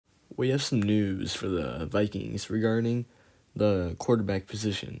we have some news for the Vikings regarding the quarterback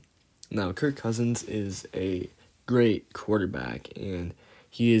position. Now, Kirk Cousins is a great quarterback, and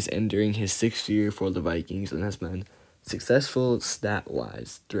he is entering his 6th year for the Vikings and has been successful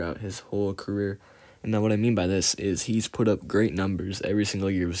stat-wise throughout his whole career. And now what I mean by this is he's put up great numbers every single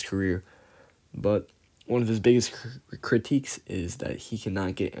year of his career, but one of his biggest critiques is that he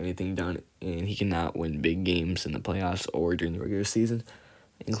cannot get anything done, and he cannot win big games in the playoffs or during the regular season,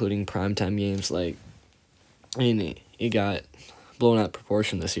 including primetime games. And it got blown out of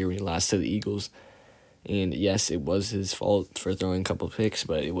proportion this year when he lost to the Eagles. And yes, it was his fault for throwing a couple of picks,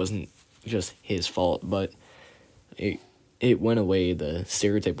 but it wasn't just his fault. But it went away. The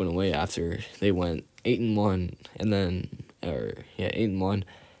stereotype went away after they went 8-1, and then 8-1.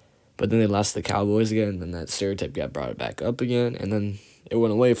 But then they lost the Cowboys again, and then that stereotype got brought back up again, and then it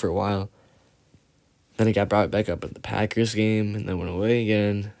went away for a while. Then it got brought back up at the Packers game, and then went away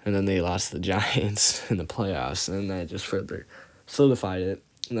again, and then they lost the Giants in the playoffs, and that just further solidified it.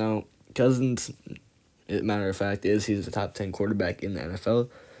 Now, Cousins, matter of fact, he's a top 10 quarterback in the NFL,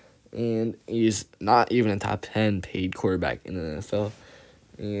 and he's not even a top 10 paid quarterback in the NFL,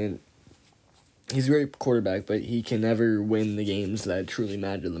 and he's a great quarterback, but he can never win the games that truly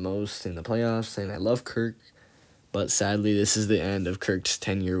matter the most in the playoffs. And I love Kirk, but sadly, this is the end of Kirk's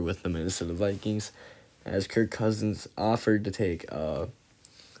tenure with the Minnesota Vikings, as Kirk Cousins offered to take a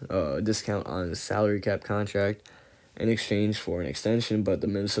discount on his salary cap contract in exchange for an extension, but the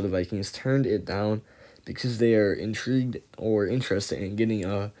Minnesota Vikings turned it down because they are intrigued or interested in getting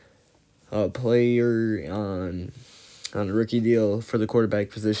a player on a rookie deal for the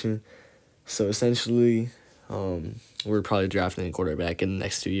quarterback position. So essentially, we're probably drafting a quarterback in the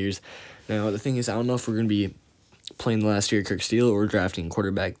next 2 years. Now, the thing is, I don't know if we're going to be playing the last year of Kirk's deal or drafting a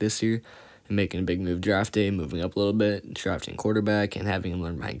quarterback this year and making a big move draft day, moving up a little bit, drafting quarterback, and having him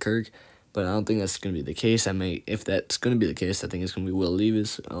learn behind Kirk. But I don't think that's going to be the case. If that's going to be the case, I think it's going to be Will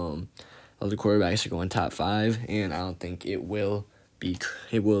Levis. Other quarterbacks are going top 5, and I don't think it won't be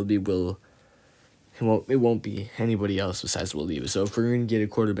anybody else besides Will Levis. So if we're going to get a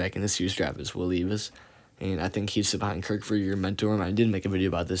quarterback in this year's draft, it's Will Levis. And I think he'd sit behind Kirk for your mentor. And I did make a video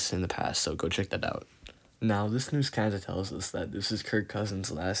about this in the past, so go check that out. Now, this news kind of tells us that this is Kirk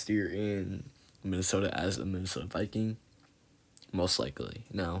Cousins' last year in Minnesota as a Minnesota Viking, most likely.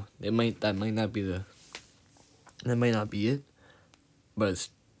 Now, that might not be it, but it's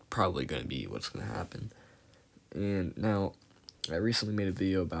probably going to be what's going to happen. And now, I recently made a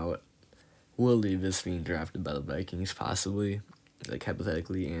video about Will Levis being drafted by the Vikings, possibly,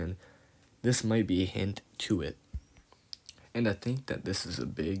 hypothetically, and this might be a hint to it. And I think that this is a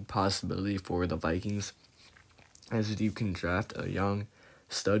big possibility for the Vikings, as you can draft a young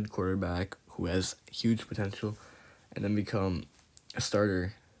stud quarterback who has huge potential and then become a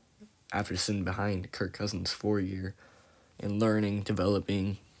starter after sitting behind Kirk Cousins for a year and learning,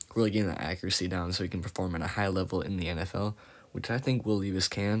 developing, really getting that accuracy down so he can perform at a high level in the NFL, which I think Will Levis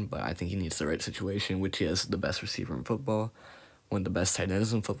can, but I think he needs the right situation, which he has the best receiver in football, one of the best tight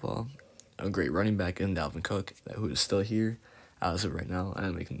ends in football, a great running back in Dalvin Cook, who is still here as of right now.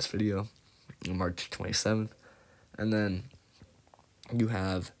 I'm making this video on March 27th. And then you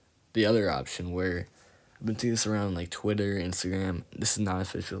have the other option where I've been seeing this around Twitter, Instagram. This is not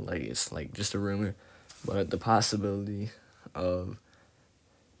official, it's just a rumor, but the possibility of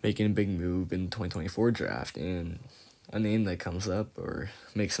making a big move in the 2024 draft, and a name that comes up, or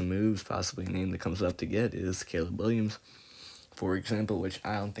make some moves, possibly a name that comes up to get, is Caleb Williams, for example, which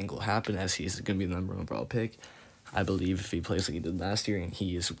I don't think will happen, as he's going to be the number 1 overall pick. I believe if he plays like he did last year, and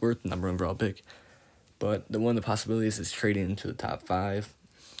he is worth the number 1 overall pick. But one of the possibilities is trading into the top 5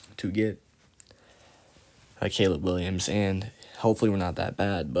 to get Caleb Williams, and hopefully we're not that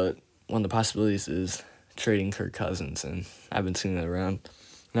bad, but one of the possibilities is trading Kirk Cousins, and I've been seeing that around.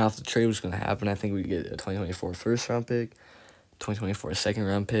 Now, if the trade was going to happen, I think we'd get a 2024 first-round pick, 2024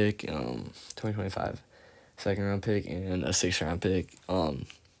 second-round pick, 2025 second-round pick, and a 6th-round pick.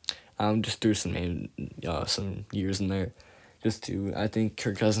 Just threw some years in there. I think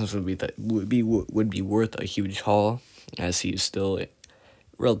Kirk Cousins would be worth a huge haul, as he's still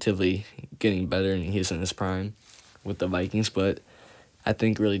relatively getting better and he's in his prime with the Vikings. But I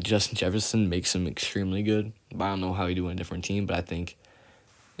think really Justin Jefferson makes him extremely good. But I don't know how he'd do on a different team. But I think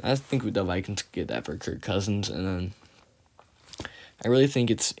the Vikings could get that for Kirk Cousins, and then I really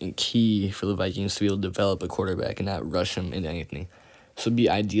think it's key for the Vikings to be able to develop a quarterback and not rush him into anything. So it'd be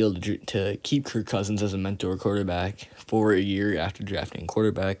ideal to keep Kirk Cousins as a mentor quarterback for a year after drafting a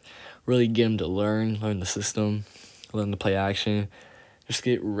quarterback. Really get him to learn the system, learn the play action, just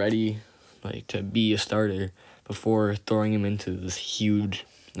get ready to be a starter before throwing him into this huge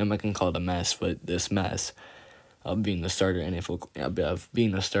I'm not gonna call it a mess, but this mess of being the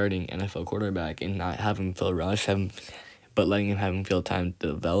being a starting NFL quarterback and not having Phil Rush, but letting him have feel time to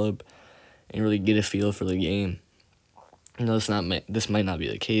develop and really get a feel for the game. This might not be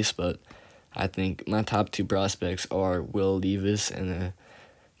the case, but I think my top 2 prospects are Will Levis and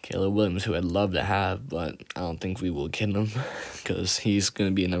Caleb Williams, who I'd love to have, but I don't think we will get him because he's going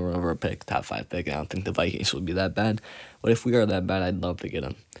to be a number one pick, top 5 pick, and I don't think the Vikings will be that bad. But if we are that bad, I'd love to get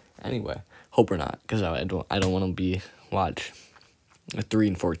him. Anyway, hope we're not, because I don't want to watch a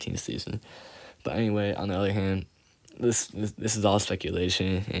 3-14 season. But anyway, on the other hand, this is all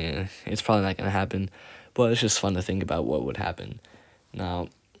speculation, and it's probably not going to happen, but it's just fun to think about what would happen. Now,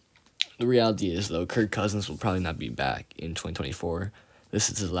 the reality is, though, Kirk Cousins will probably not be back in 2024. This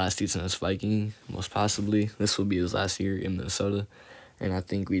is his last season as Viking, most possibly. This will be his last year in Minnesota, and I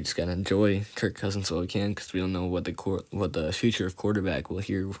think we just gotta enjoy Kirk Cousins while we can, because we don't know what the future of quarterback will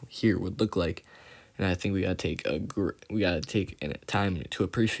here would look like. And I think we gotta take time to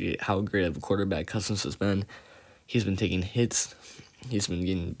appreciate how great of a quarterback Cousins has been. He's been taking hits, he's been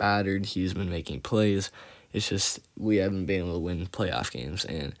getting battered, he's been making plays. It's just we haven't been able to win playoff games,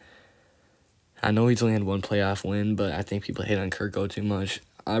 and I know he's only had 1 playoff win, but I think people hate on Kirk too much.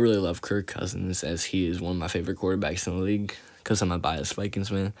 I really love Kirk Cousins, as he is one of my favorite quarterbacks in the league, because I'm a biased Vikings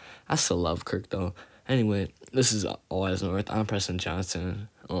fan. I still love Kirk, though. Anyway, this is All Eyes North. I'm Preston Johnson.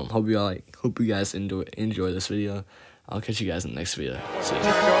 Hope you guys enjoy this video. I'll catch you guys in the next video. See ya.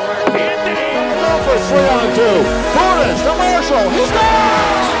 For 3-on-2. Brutus to Marshall. He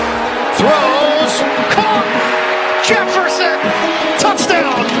scores!